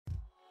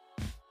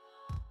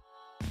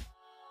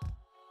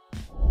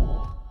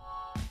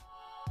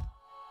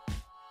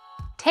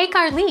Take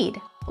our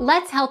lead.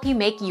 Let's help you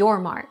make your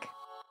mark.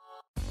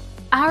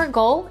 Our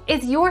goal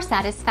is your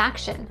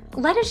satisfaction.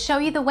 Let us show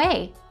you the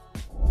way.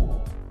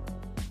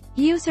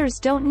 Users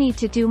don't need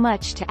to do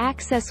much to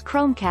access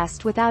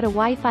Chromecast without a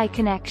Wi-Fi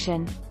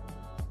connection.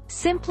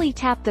 Simply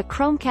tap the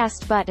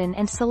Chromecast button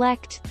and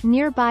select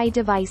Nearby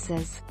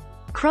Devices.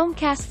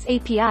 Chromecast's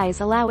APIs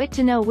allow it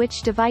to know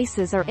which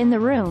devices are in the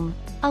room,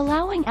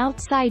 allowing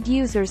outside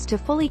users to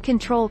fully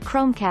control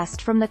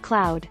Chromecast from the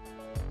cloud.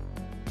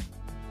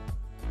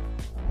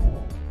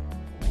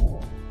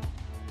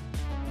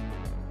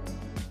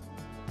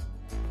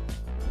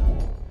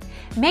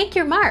 Make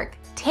your mark.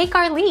 Take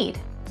our lead.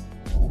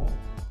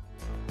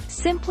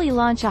 Simply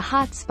launch a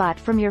hotspot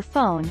from your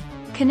phone,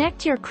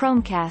 connect your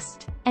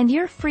Chromecast, and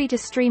you're free to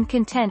stream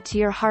content to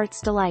your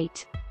heart's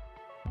delight.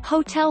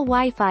 Hotel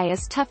Wi-Fi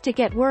is tough to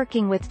get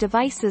working with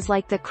devices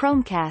like the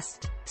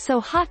Chromecast,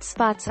 so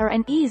hotspots are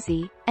an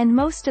easy, and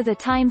most of the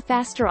time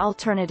faster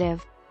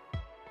alternative.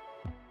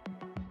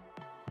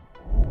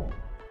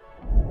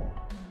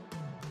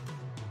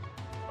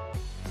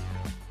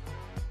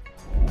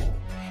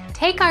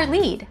 Take our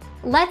lead.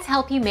 Let's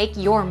help you make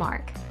your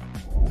mark.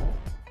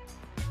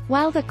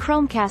 While the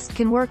Chromecast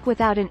can work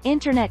without an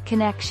internet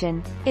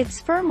connection, its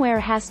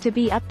firmware has to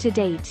be up to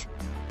date.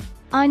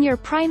 On your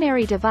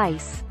primary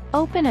device,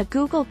 open a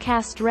Google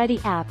Cast Ready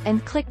app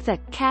and click the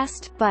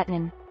Cast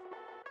button.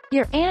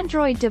 Your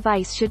Android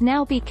device should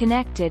now be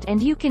connected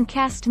and you can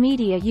cast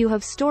media you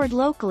have stored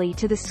locally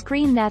to the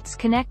screen that's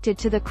connected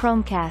to the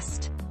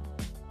Chromecast.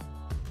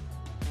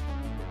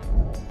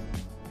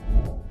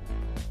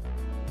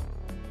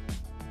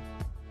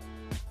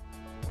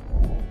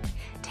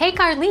 Take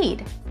our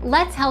lead.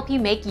 Let's help you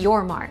make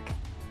your mark.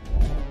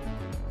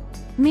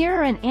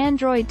 Mirror an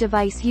Android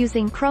device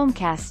using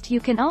Chromecast. You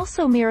can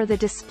also mirror the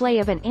display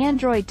of an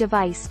Android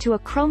device to a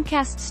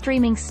Chromecast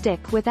streaming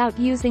stick without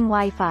using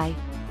Wi-Fi.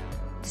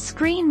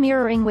 Screen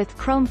mirroring with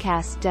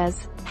Chromecast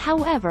does,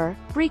 however,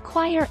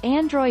 require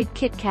Android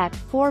KitKat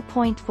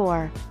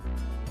 4.4.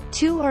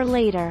 2 or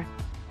later.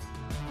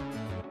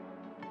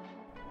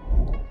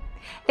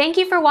 Thank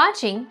you for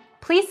watching.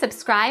 Please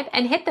subscribe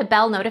and hit the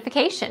bell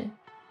notification.